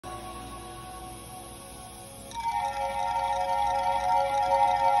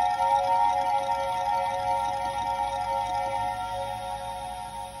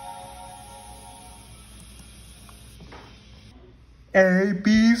A,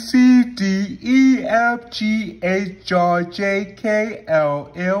 B, C, D, E, F, G, H, I, J, K,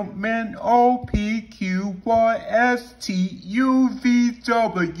 L, M, N, O, P, Q, R, S, T, U, V,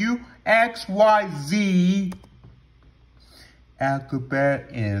 W, X, Y, Z.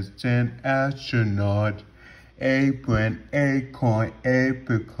 Acrobat, instant astronaut. Apron, acorn,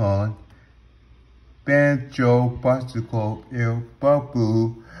 apricot. Banjo, bicycle, il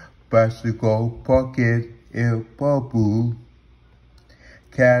bubble. Bicycle, pocket, il bubble.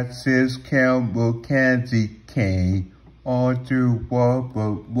 Cat says Campbell candy cane. On to what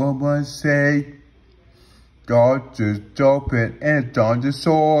but woman say? Dodgers, dolphin, and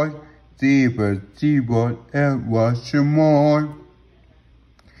dinosaur. Zebra, and Rushmore.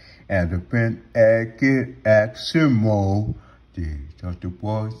 Elephant, agate, aximol. These are the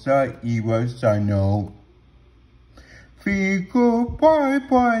words I know. Figo,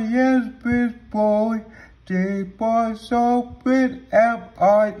 bye, yes, big boy. They bought so with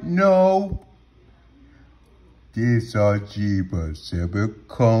I know. These are Jeebus, silver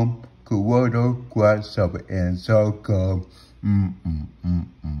come, Kuoto, grasshopper, and so come.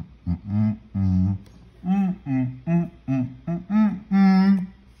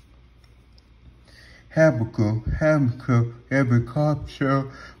 Hamburger, every capture,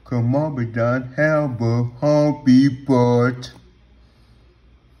 come on, be done, hamburger, home be bought.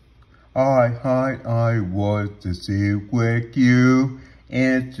 I was to see with you,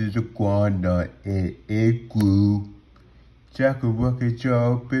 into the corner, it grew. Jack a rocket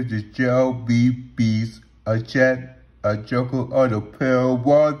job, busy Joe, beast, a jet, a joker, or a pair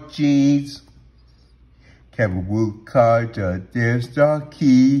of jeans. Kevin Wood card, there's the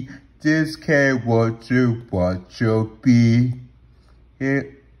key, this cable to what you'll be.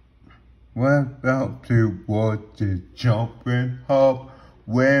 It went out to what the jumping hop.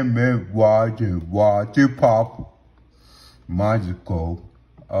 Women water pop, magical,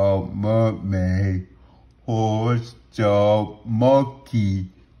 a mermaid, horse, dog, monkey,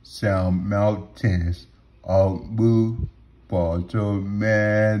 sound mountains, a blue, bottle,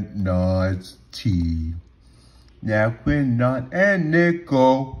 man, nuts, tea. Now we're not a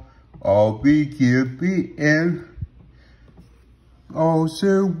nickel, all we give be in.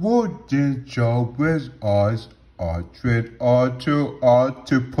 Also, wooden job with us. Ostrich, otter,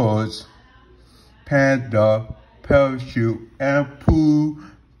 octopus, panda, parachute, and poo.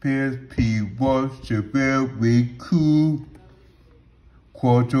 PSP was very cool.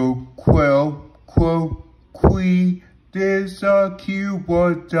 Quarter, quail, queen. There's a cute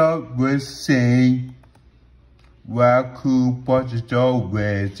what up with sing. Raccoon, bunches of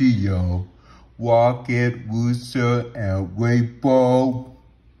radio. Rocket, rooster, and rainbow.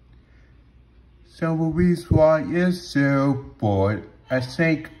 Somebody's why is sailboard. I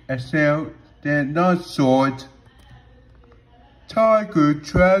think I sail, then not sword. Tiger,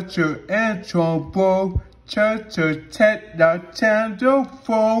 treasure, and trombone. Chatter, tet, not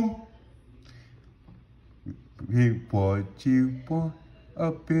telephone. Big boy, cheap boy,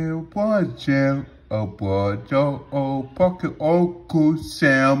 a big boy, jam, a bottle, old pocket, Uncle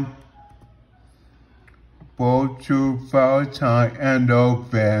Sam. Both to Valentine and a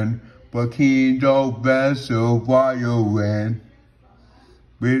van. But Kingdom vessel violin.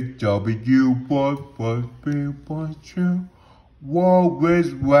 With W boy, big boy, true.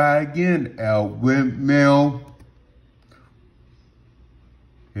 Walrus wagon, windmill.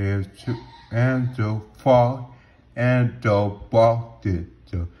 Here's two, and the fall, and the box,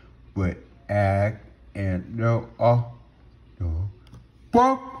 the with egg, and the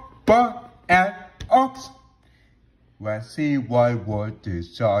buck, at ox. Let's see why what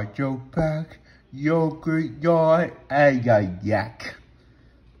is your back, yogurt, yard, and a yak.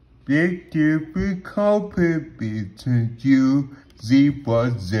 Big different carpet between you,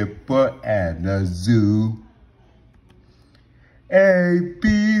 zebra, zipper, and a zoo. A,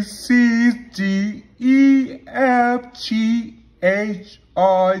 B, C, D, E, F, G, H,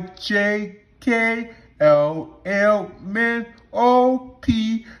 I, J, K, L, M, N, O,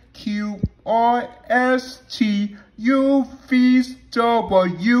 P, Q, R, S, T, U, V,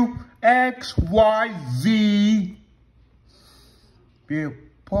 W, X, Y, Z. Big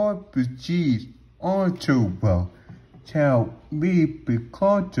Papa G's on to well. Tell me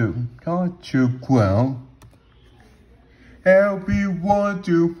because of your ground. Everyone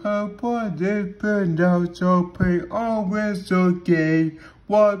to help on this but now so pay always okay.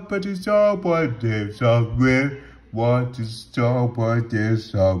 What but it's all what this are with. What is all what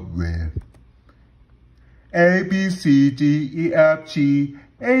this are with. A, B, C, D, E, F, G,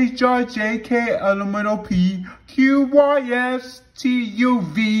 H, I, J, K, L, M, N, O, P, Q, Y, S, T, U,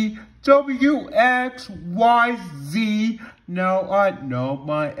 V, W, X, Y, Z. Now I know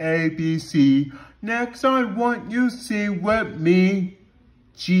my ABC. Next I want you to sing with me.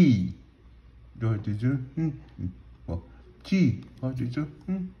 G. What did you? Well, G. What did you?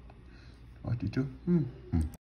 What did you?